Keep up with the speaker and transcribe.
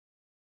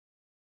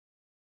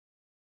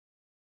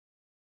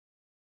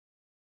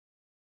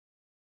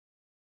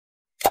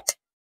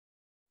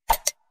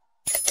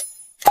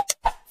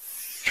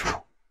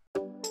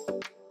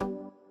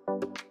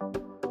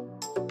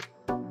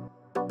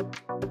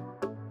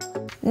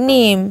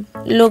Name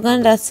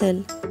Logan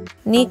Russell.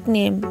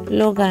 Nickname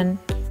Logan.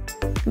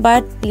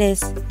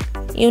 Birthplace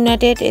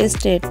United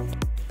States.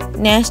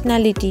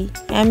 Nationality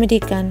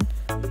American.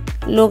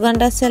 Logan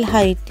Russell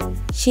height.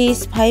 She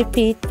is 5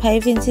 feet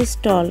 5 inches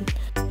tall.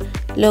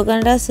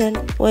 Logan Russell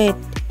weight.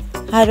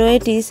 Her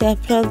weight is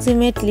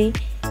approximately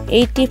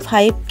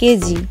 85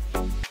 kg.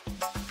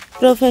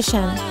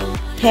 Profession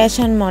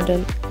Fashion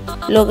model.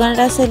 Logan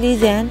Russell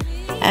is an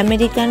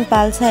American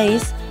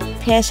plus-size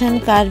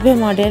fashion curvy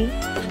model.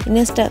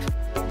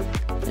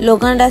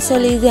 Logan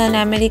Russell is an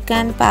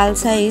American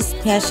plus-size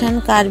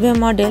fashion curvy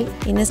model,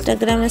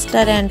 Instagram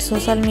star and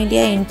social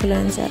media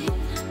influencer.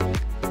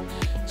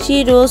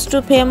 She rose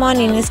to fame on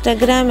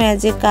Instagram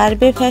as a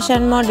curvy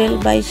fashion model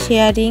by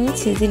sharing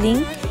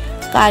sizzling,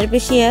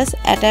 curvaceous,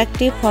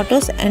 attractive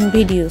photos and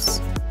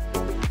videos.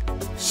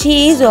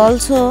 She is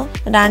also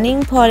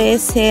running for a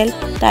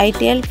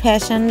self-titled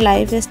fashion,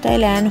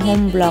 lifestyle and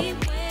home blog.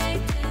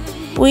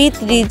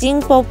 With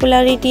rising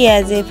popularity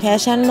as a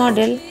fashion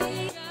model,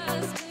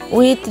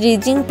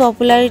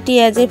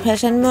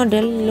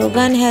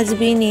 Logan has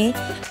been a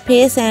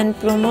face and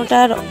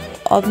promoter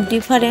of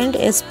different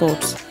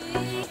sports,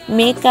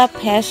 makeup,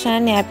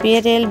 fashion,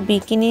 apparel,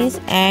 bikinis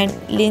and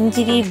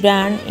lingerie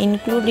brands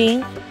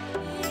including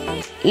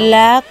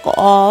Lack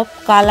of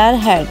Color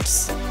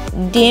Hats,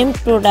 Dame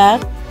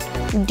Product,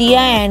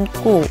 Dia &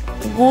 Co.,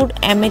 Good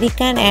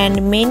American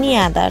and many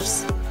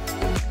others.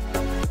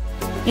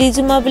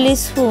 Presumably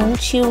soon,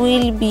 she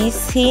will be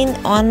seen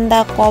on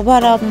the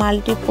cover of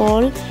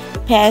multiple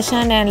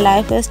fashion and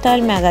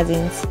lifestyle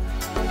magazines.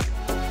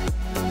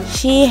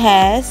 She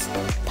has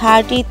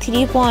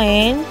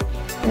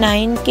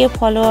 33.9k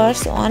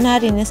followers on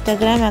her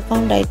Instagram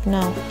account right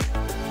now.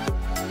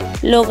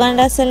 Logan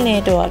Russell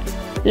net worth.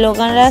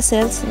 Logan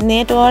Russell's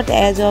net worth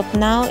as of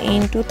now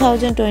in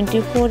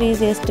 2024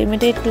 is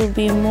estimated to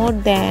be more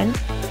than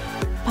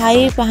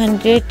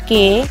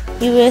 $500k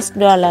US.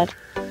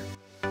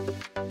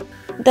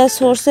 The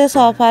sources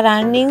of her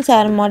earnings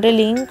are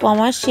modeling,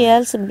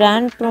 commercials,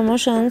 brand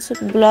promotions,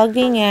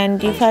 blogging and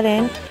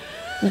different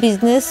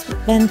business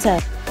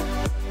ventures.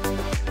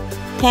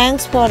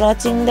 Thanks for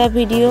watching the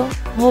video.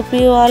 Hope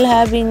you all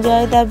have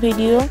enjoyed the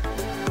video.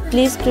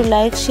 Please do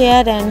like,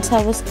 share and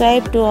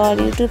subscribe to our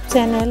YouTube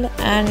channel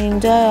and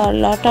enjoy a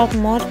lot of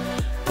more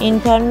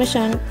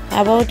information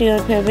about your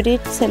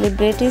favorite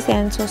celebrities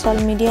and social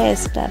media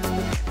stars.